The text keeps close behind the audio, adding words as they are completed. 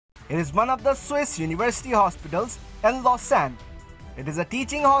It is one of the Swiss university hospitals in Lausanne. It is a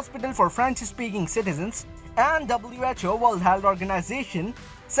teaching hospital for French-speaking citizens, and WHO World Health Organization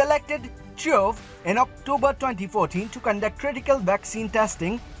selected CHUV in October 2014 to conduct critical vaccine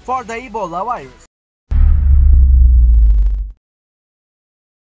testing for the Ebola virus.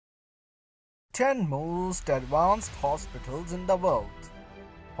 10 most advanced hospitals in the world.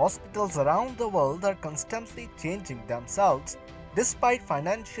 Hospitals around the world are constantly changing themselves despite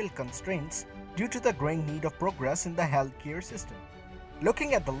financial constraints due to the growing need of progress in the healthcare system.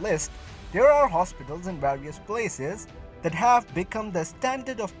 Looking at the list, there are hospitals in various places that have become the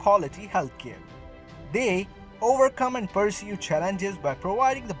standard of quality healthcare. They overcome and pursue challenges by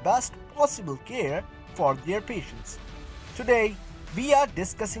providing the best possible care for their patients. Today, we are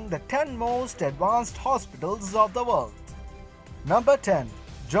discussing the 10 most advanced hospitals of the world. Number 10.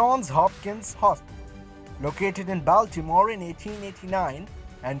 Johns Hopkins Hospital. Located in Baltimore in 1889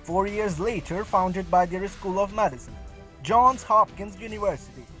 and 4 years later founded by their School of Medicine, Johns Hopkins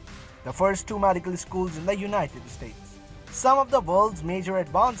University, the first two medical schools in the United States. Some of the world's major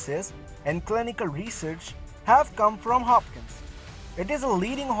advances in clinical research have come from Hopkins. It is a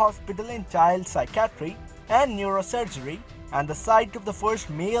leading hospital in child psychiatry and neurosurgery and the site of the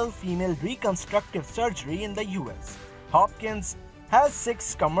first male-female reconstructive surgery in the US. Hopkins has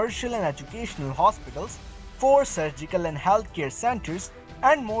 6 commercial and educational hospitals, 4 surgical and healthcare centers,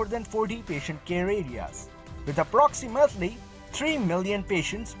 and more than 40 patient care areas, with approximately 3 million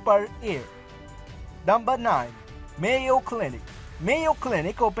patients per year. Number 9. Mayo Clinic. Mayo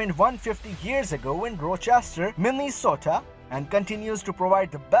Clinic opened 150 years ago in Rochester, Minnesota, and continues to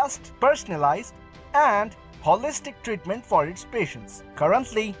provide the best personalized and holistic treatment for its patients.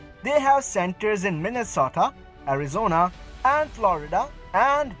 Currently, they have centers in Minnesota, Arizona, and Florida,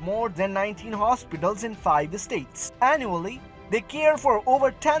 and more than 19 hospitals in 5 states. Annually, they care for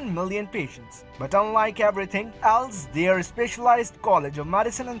over 10 million patients. But unlike everything else, their specialized College of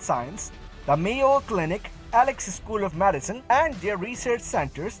Medicine and Science, the Mayo Clinic, Alex School of Medicine, and their research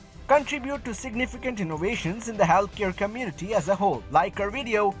centers contribute to significant innovations in the healthcare community as a whole. Like our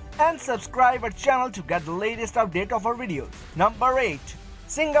video and subscribe our channel to get the latest update of our videos. Number 8.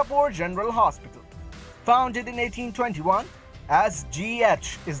 Singapore General Hospital. Founded in 1821,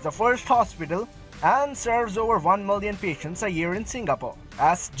 SGH is the first hospital and serves over 1 million patients a year in Singapore.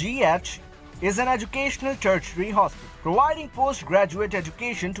 SGH is an educational tertiary hospital, providing postgraduate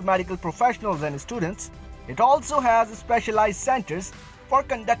education to medical professionals and students. It also has specialized centers for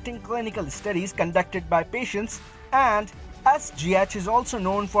conducting clinical studies conducted by patients, and SGH is also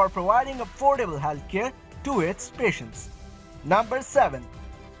known for providing affordable healthcare to its patients. Number 7.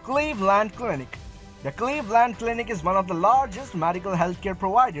 Cleveland Clinic. The Cleveland Clinic is one of the largest medical healthcare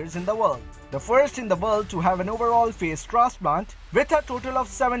providers in the world, the first in the world to have an overall face transplant, with a total of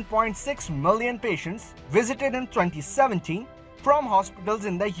 7.6 million patients visited in 2017 from hospitals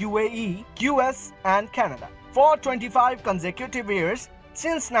in the UAE, US, and Canada. For 25 consecutive years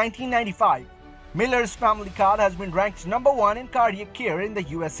since 1995, Miller's Family Card has been ranked number 1 in cardiac care in the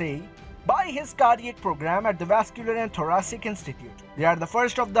USA by his cardiac program at the Vascular and Thoracic Institute. They are the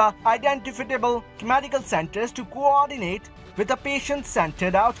first of the identifiable medical centers to coordinate with a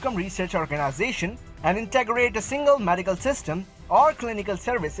patient-centered outcome research organization and integrate a single medical system or clinical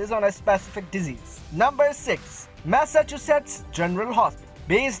services on a specific disease. Number 6. Massachusetts General Hospital.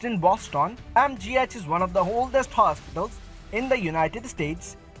 Based in Boston, MGH is one of the oldest hospitals in the United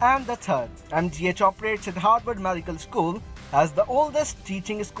States and the third. MGH operates at Harvard Medical School as the oldest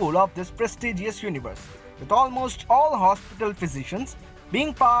teaching school of this prestigious university. With almost all hospital physicians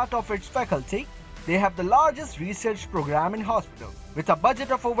being part of its faculty, they have the largest research program in hospital. With a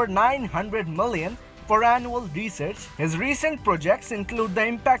budget of over $900 million for annual research, his recent projects include the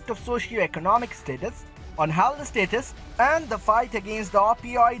impact of socio-economic status on health status and the fight against the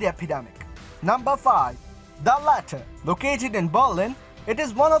opioid epidemic. Number 5. The Latter. Located in Berlin, it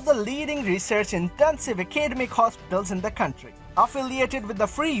is one of the leading research-intensive academic hospitals in the country, affiliated with the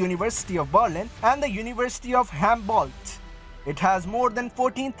Free University of Berlin and the University of Humboldt. It has more than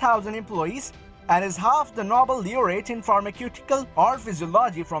 14,000 employees and is half the Nobel laureate in pharmaceutical or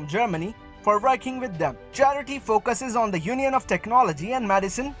physiology from Germany for working with them. Charity focuses on the union of technology and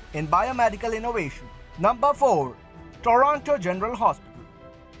medicine in biomedical innovation. Number 4. Toronto General Hospital.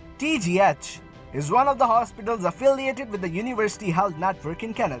 TGH is one of the hospitals affiliated with the University Health Network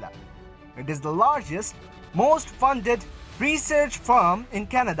in Canada. It is the largest, most funded research firm in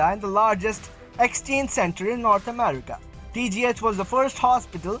Canada and the largest exchange center in North America. TGH was the first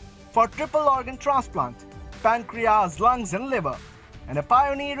hospital for triple organ transplant, pancreas, lungs, and liver. and a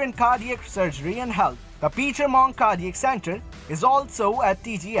pioneer in cardiac surgery and health. The Peter Monk Cardiac Center is also at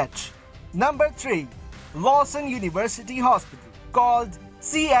TGH. Number 3. Lausanne University Hospital, called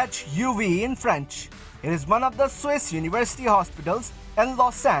CHUV in French. It is one of the Swiss university hospitals in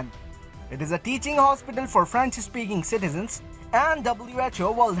Lausanne. It is a teaching hospital for French-speaking citizens, and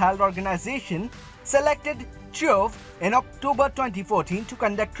WHO World Health Organization selected CHUV in October 2014 to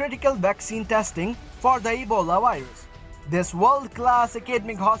conduct critical vaccine testing for the Ebola virus. This world-class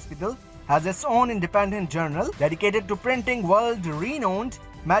academic hospital has its own independent journal dedicated to printing world-renowned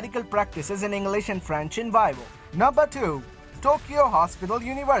medical practices in English and French in vivo. Number 2. Tokyo Hospital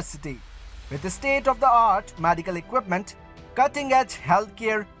University. With the state-of-the-art medical equipment, cutting-edge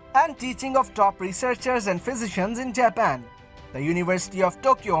healthcare, and teaching of top researchers and physicians in Japan, the University of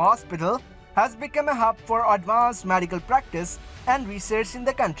Tokyo Hospital has become a hub for advanced medical practice and research in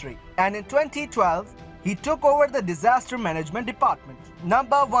the country. And in 2012, he took over the Disaster Management Department.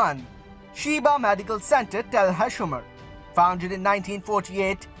 Number 1. Sheba Medical Center, Tel Hashomer. Founded in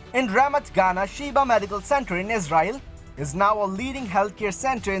 1948 in Ramat Gan, Sheba Medical Center in Israel is now a leading healthcare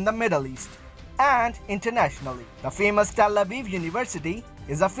center in the Middle East and internationally. The famous Tel Aviv University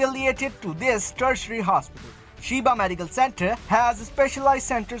is affiliated to this tertiary hospital. Sheba Medical Center has specialized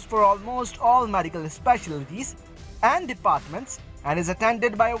centers for almost all medical specialties and departments and is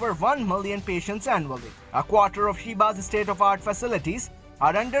attended by over 1 million patients annually. A quarter of Sheba's state-of-the-art facilities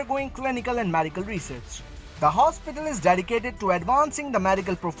are undergoing clinical and medical research. The hospital is dedicated to advancing the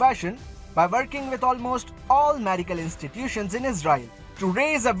medical profession by working with almost all medical institutions in Israel to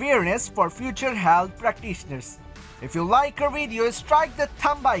raise awareness for future health practitioners. If you like our video, strike the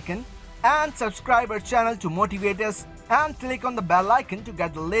thumb icon and subscribe our channel to motivate us, and click on the bell icon to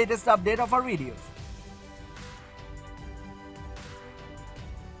get the latest update of our videos.